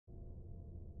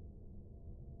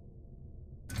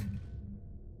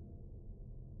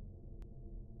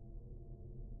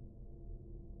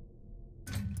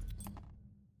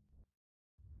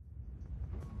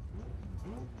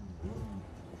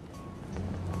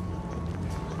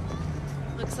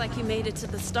Looks like you made it to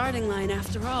the starting line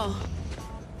after all.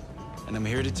 And I'm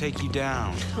here to take you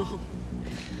down.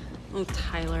 Oh,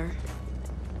 Tyler.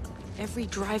 Every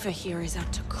driver here is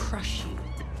out to crush you.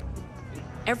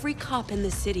 Every cop in the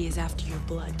city is after your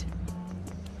blood.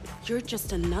 You're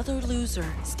just another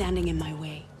loser standing in my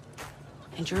way.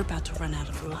 And you're about to run out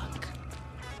of luck.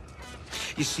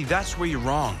 You see, that's where you're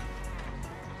wrong.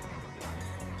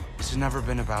 This has never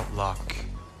been about luck.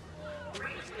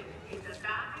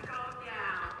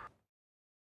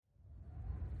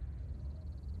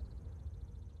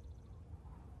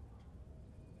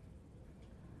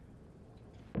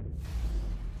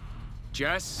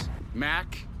 Jess,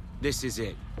 Mac, this is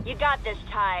it. You got this,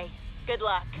 Ty. Good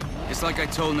luck. It's like I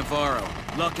told Navarro,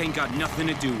 luck ain't got nothing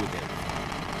to do with it.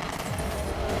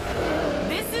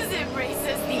 This is it,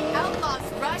 racist. The Outlaws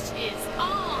rush is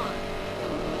on.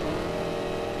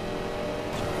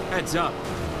 Heads up.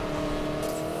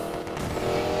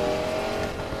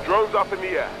 Drone's up in the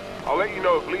air. I'll let you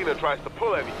know if Lina tries to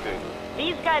pull anything.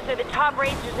 These guys are the top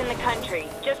racers in the country.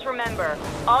 Just remember,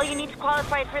 all you need to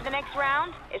qualify for the next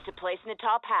round is to place in the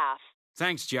top half.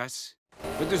 Thanks, Jess.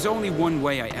 But there's only one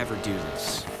way I ever do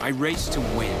this. I race to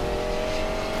win.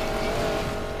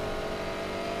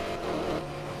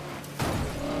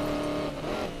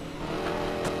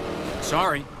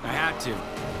 Sorry, I had to.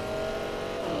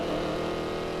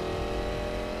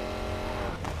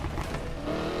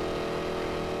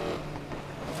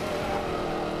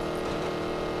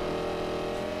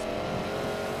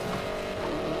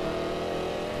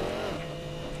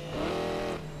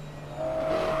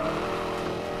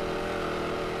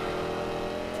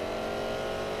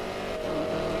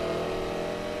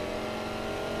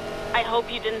 I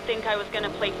hope you didn't think I was gonna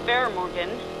play fair, Morgan.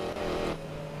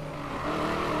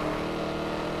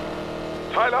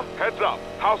 Tyler, heads up.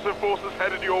 House enforcers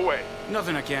headed your way.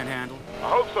 Nothing I can't handle. I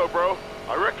hope so, bro.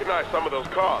 I recognize some of those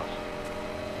cars.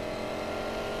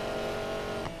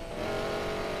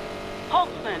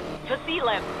 Holtzman,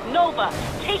 Vasilev, Nova,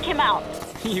 take him out!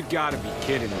 You gotta be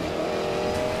kidding me.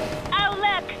 Oh,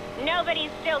 look!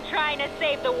 Nobody's still trying to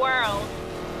save the world.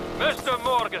 Mr.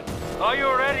 Morgan, are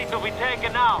you ready to be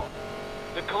taken out?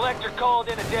 The collector called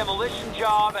in a demolition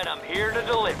job, and I'm here to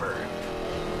deliver.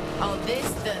 Oh, this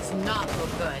does not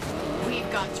look good. We've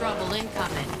got trouble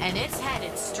incoming, and it's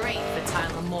headed straight for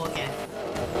Tyler Morgan.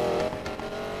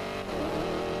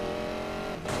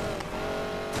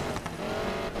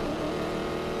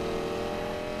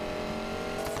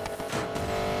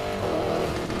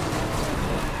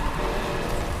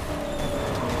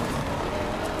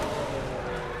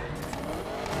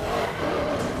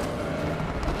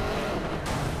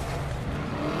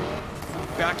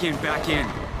 Back in, back in.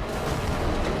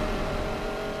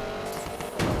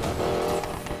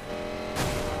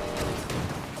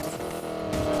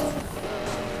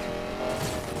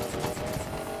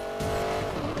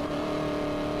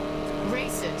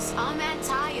 Racers, our man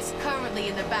Ty is currently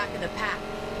in the back of the pack.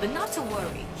 But not to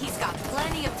worry, he's got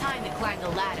plenty of time to climb the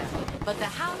ladder. But the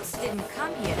house didn't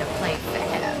come here to play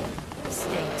fair.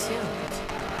 Stay tuned.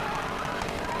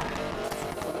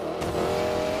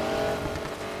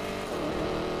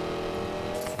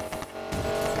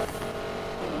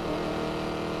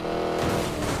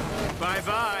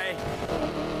 Bye-bye.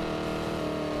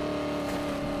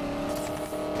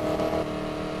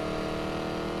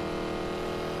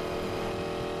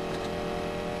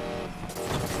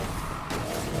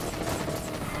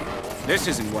 This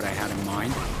isn't what I had in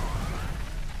mind.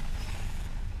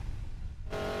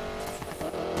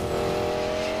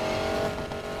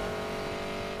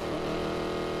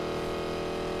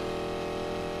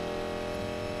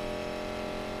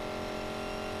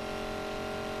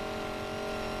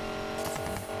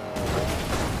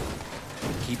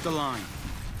 Keep the line.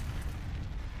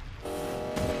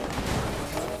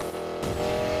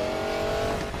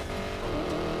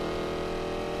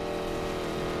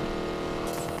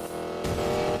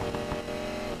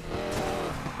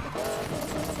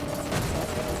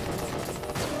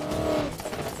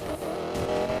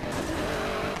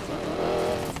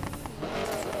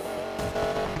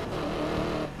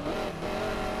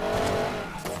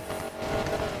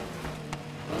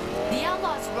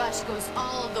 Goes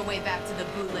all the way back to the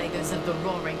bootleggers of the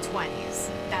Roaring 20s.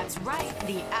 That's right,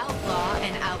 the Outlaw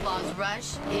and Outlaws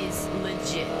Rush is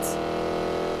legit.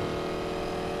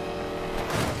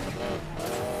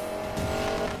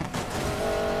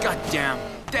 Goddamn,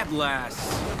 that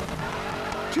lasts.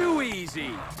 Too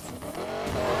easy.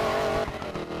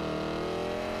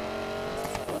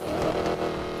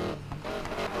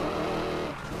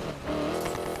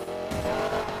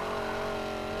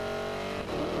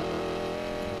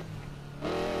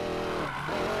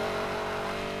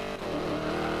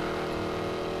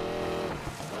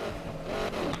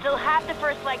 got the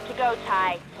first leg to go,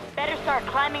 Ty. Better start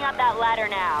climbing up that ladder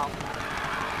now.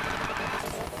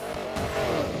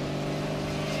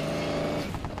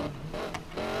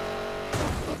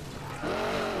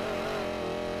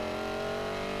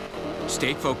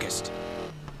 Stay focused.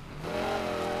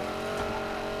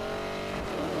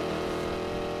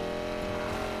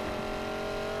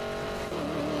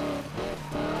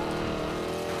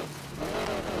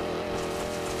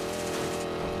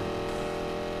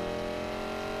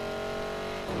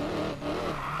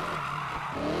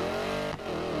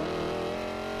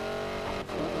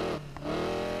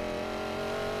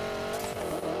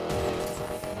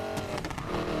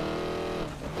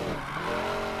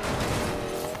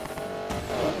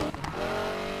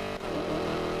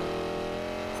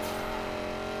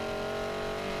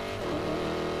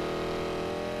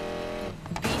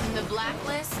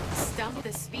 Blacklist, Stump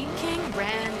the Speed King,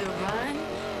 ran the run.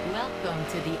 Welcome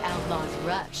to the Outlaws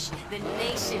Rush, the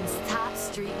nation's top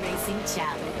street racing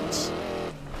challenge.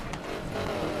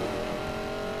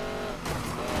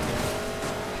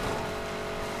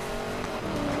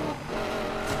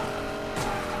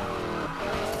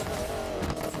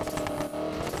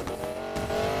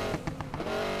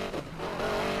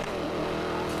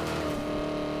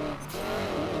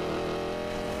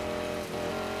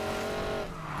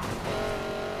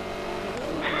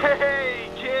 Hey,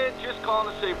 kid, just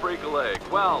calling to say break a leg.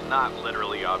 Well, not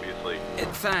literally, obviously.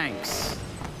 Thanks.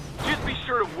 Just be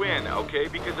sure to win, okay?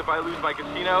 Because if I lose my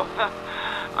casino,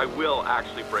 I will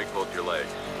actually break both your legs.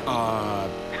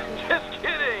 Just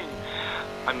kidding!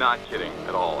 I'm not kidding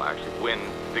at all, actually. Win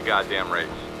the goddamn race.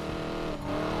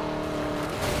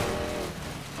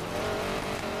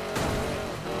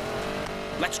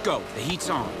 Let's go. The heat's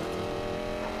on.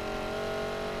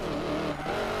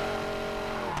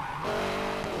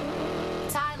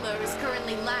 Tyler is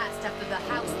currently last after the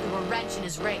house threw a wrench in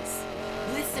his race.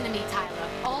 Listen to me, Tyler.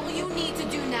 All you need to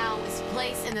do now is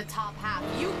place in the top half.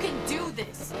 You can do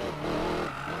this.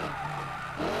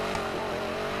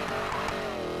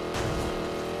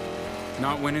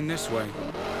 Not winning this way.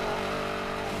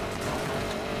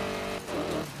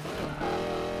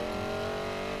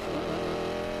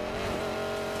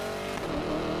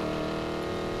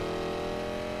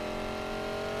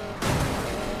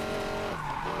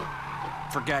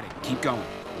 Forget it. Keep going.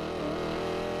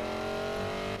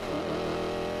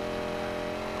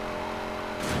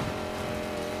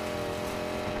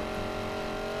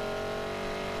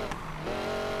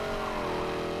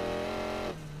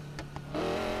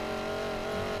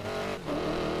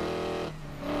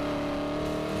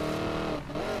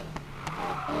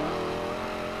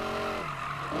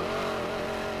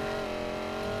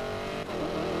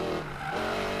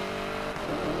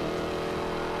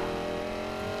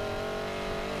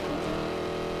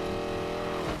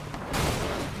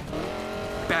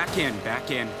 Back in,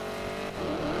 back in.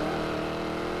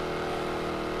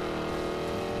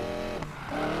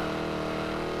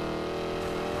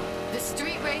 The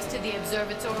street race to the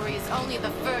observatory is only the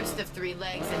first of 3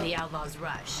 legs in the Outlaws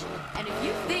Rush. And if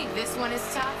you think this one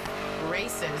is tough,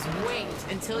 racers, wait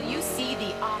until you see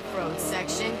the off-road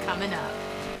section coming up.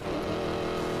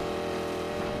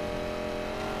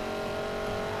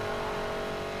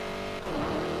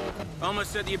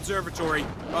 Almost at the observatory.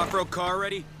 Off-road car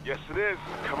ready? Yes, it is.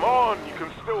 Come on, you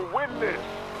can still win this.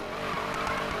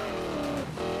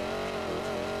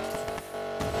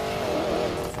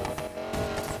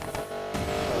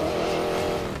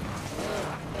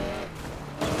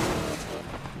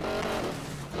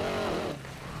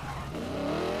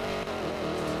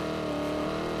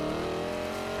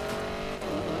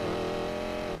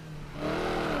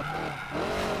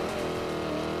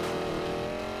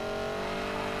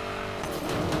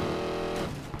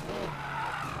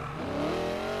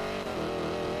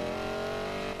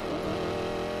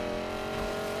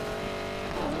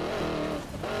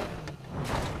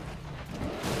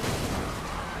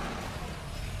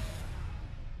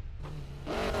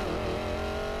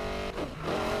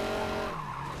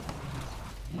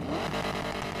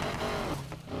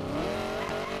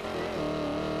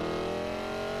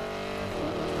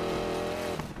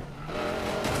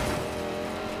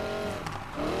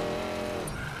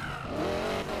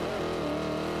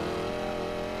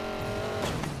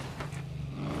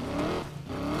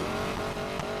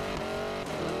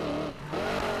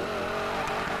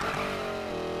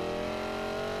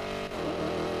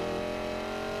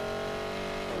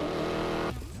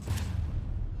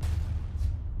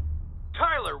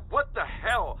 Tyler, what the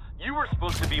hell? You were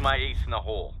supposed to be my ace in the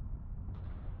hole.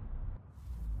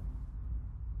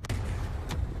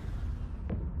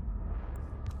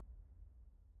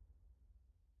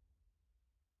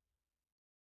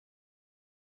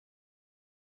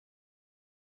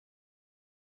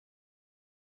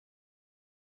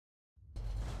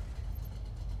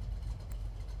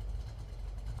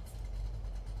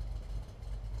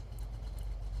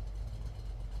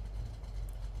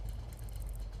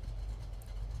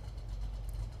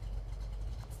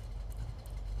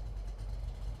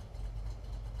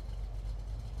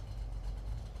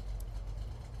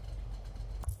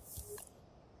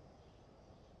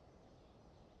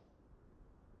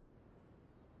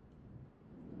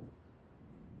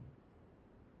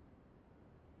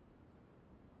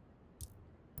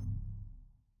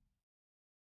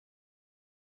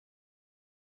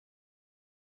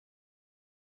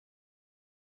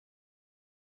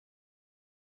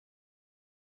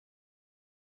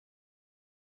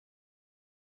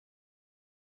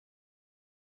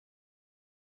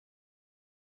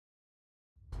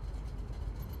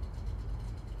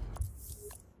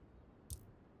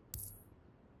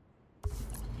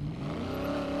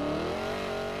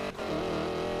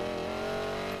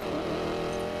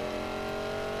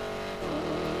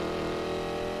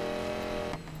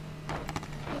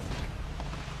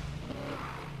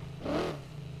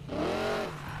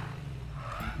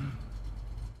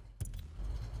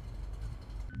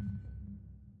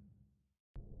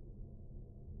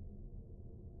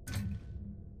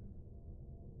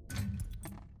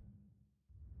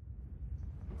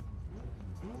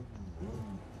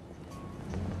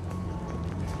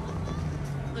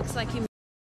 Looks like you...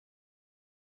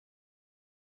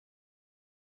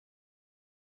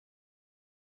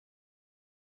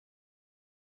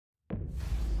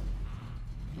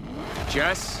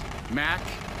 Jess, Mac,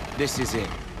 this is it.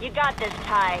 You got this,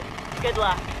 Ty. Good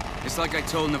luck. It's like I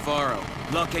told Navarro,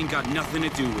 luck ain't got nothing to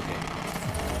do with it.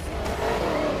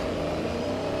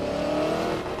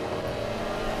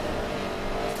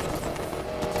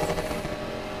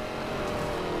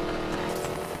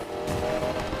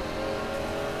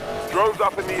 Drone's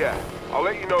up in the air. I'll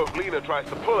let you know if Lina tries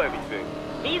to pull anything.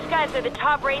 These guys are the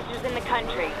top racers in the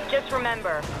country. Just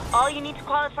remember, all you need to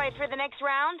qualify for the next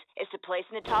round is to place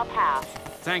in the top half.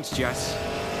 Thanks, Jess.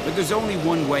 But there's only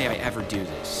one way I ever do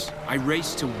this. I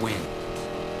race to win.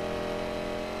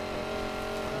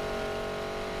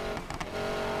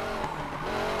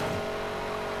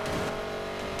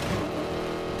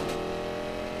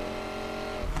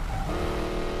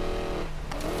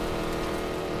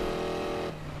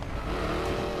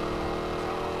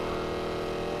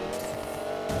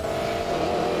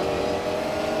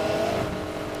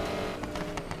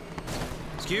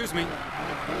 Excuse me.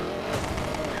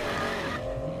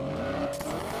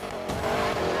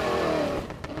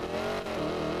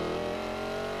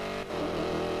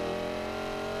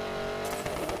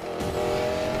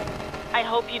 I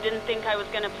hope you didn't think I was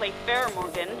gonna play fair,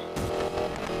 Morgan.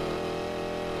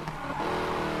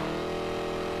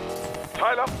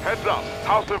 Tyler, heads up.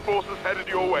 House enforcers headed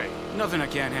your way. Nothing I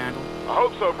can't handle. I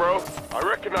hope so, bro. I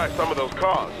recognize some of those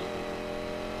cars.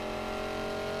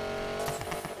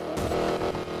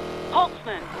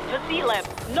 Holtzman,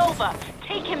 Vasilev, Nova,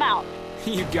 take him out.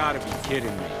 You gotta be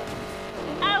kidding me.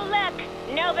 Oh,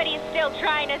 look! Nobody's still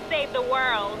trying to save the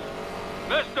world.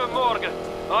 Mr. Morgan,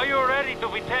 are you ready to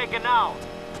be taken out?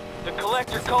 The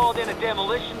collector called in a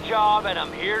demolition job and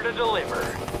I'm here to deliver.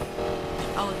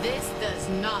 Oh, this does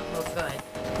not look good.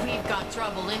 We've got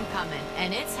trouble incoming,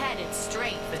 and it's headed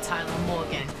straight for Tyler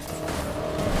Morgan.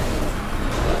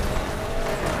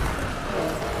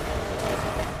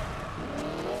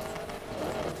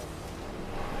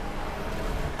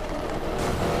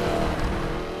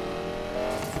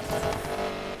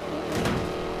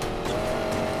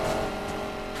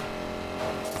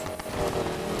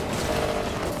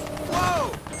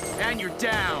 And you're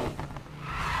down.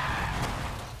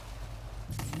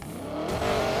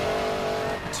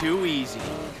 Too easy.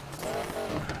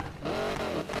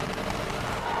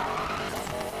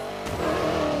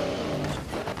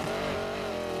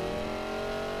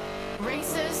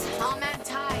 Racers, our man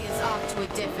Ty is off to a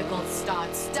difficult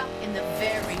start, stuck in the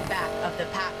very back of the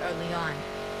pack early on.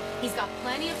 He's got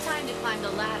plenty of time to climb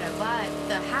the ladder, but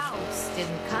the house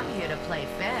didn't come here to play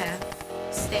fair.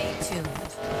 Stay tuned.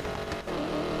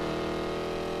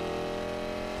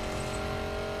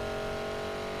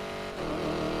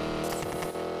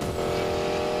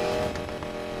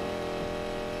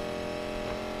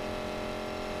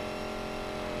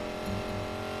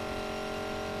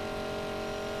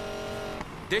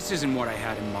 This isn't what I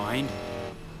had in mind.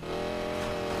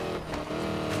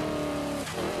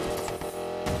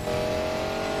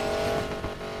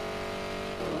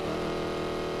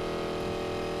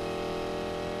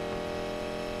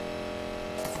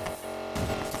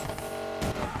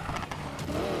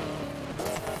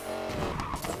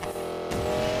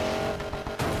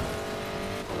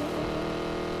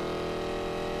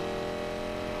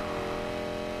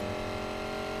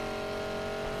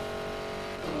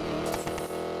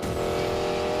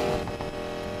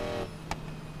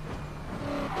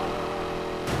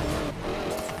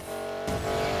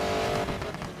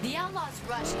 The Outlaws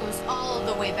rush goes all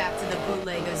the way back to the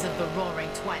bootleggers of the Roaring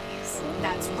 20s.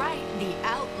 That's right, the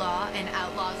Outlaw and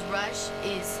Outlaws rush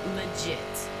is legit.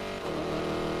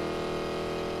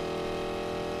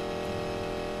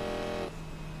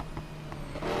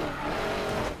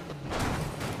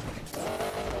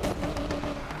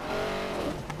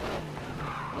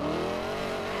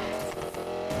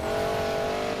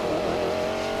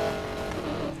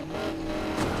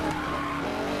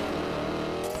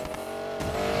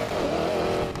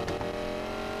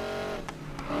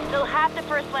 Still half the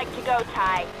first leg to go,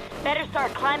 Ty. Better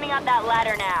start climbing up that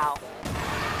ladder now.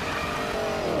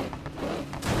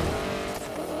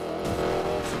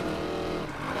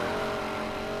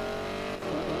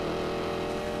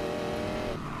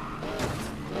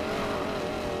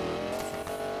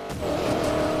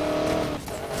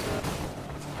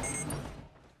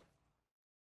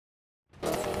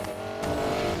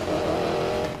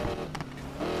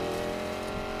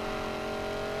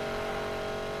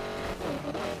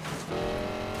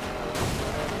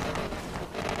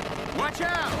 Watch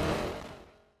out!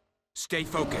 Stay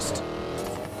focused.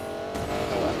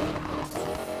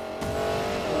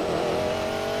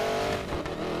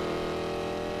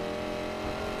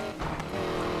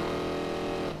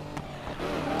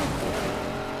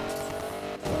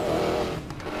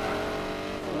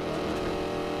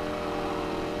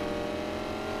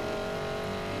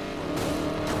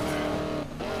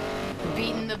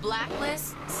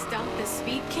 blacklist, stumped the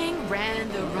Speed King, ran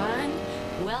the run.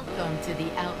 Welcome to the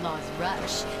Outlaws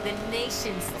Rush, the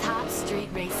nation's top street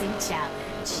racing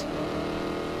challenge.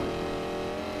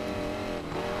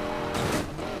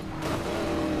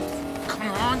 Come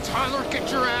on, Tyler,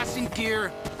 get your ass in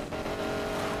gear.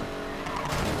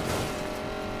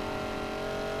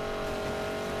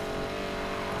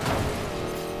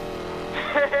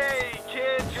 Hey,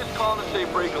 kid, just calling to say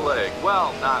break a leg.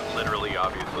 Well, not literally,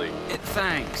 obviously.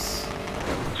 Thanks.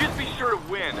 Just be sure to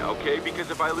win, okay?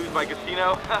 Because if I lose my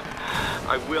casino,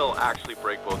 I will actually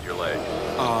break both your legs.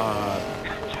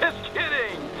 Just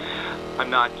kidding! I'm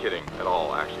not kidding at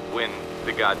all, actually. Win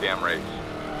the goddamn race.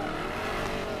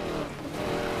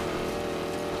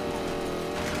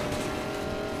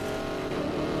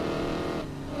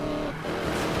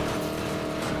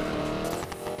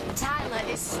 Tyler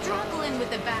is struggling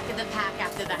with the back of the pack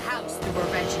after the house threw a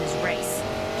wrench in his race.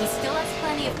 He still has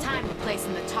plenty of time to place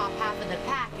in the top half of the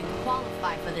pack and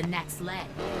qualify for the next leg.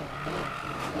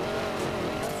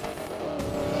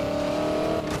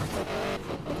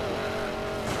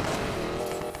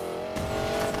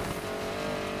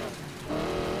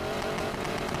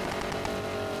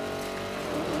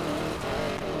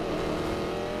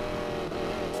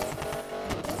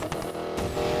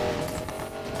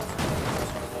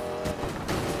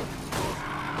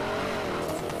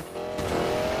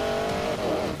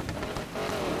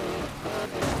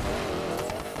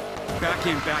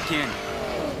 Back in.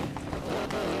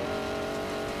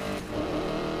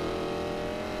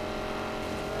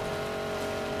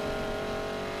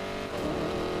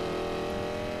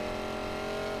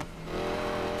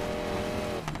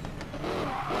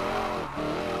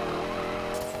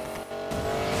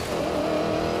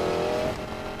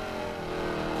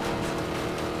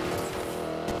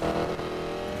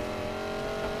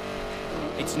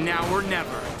 It's now or never.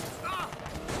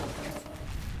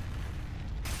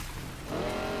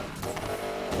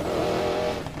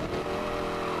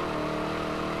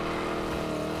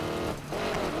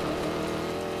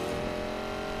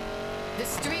 The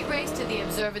street race to the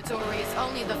observatory is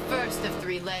only the first of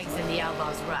 3 legs in the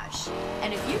Outlaws Rush.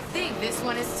 And if you think this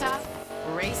one is tough,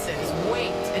 racers,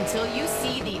 wait until you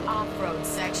see the off-road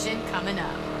section coming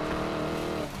up.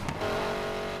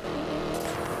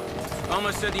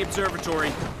 Almost at the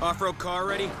observatory. Off-road car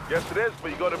ready? Yes, it is, but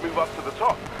you gotta move up to the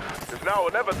top. It's now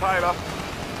or never, Tyler.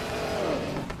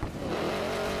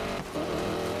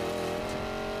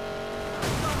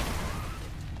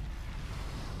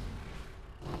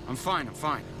 I'm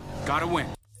fine. Gotta win.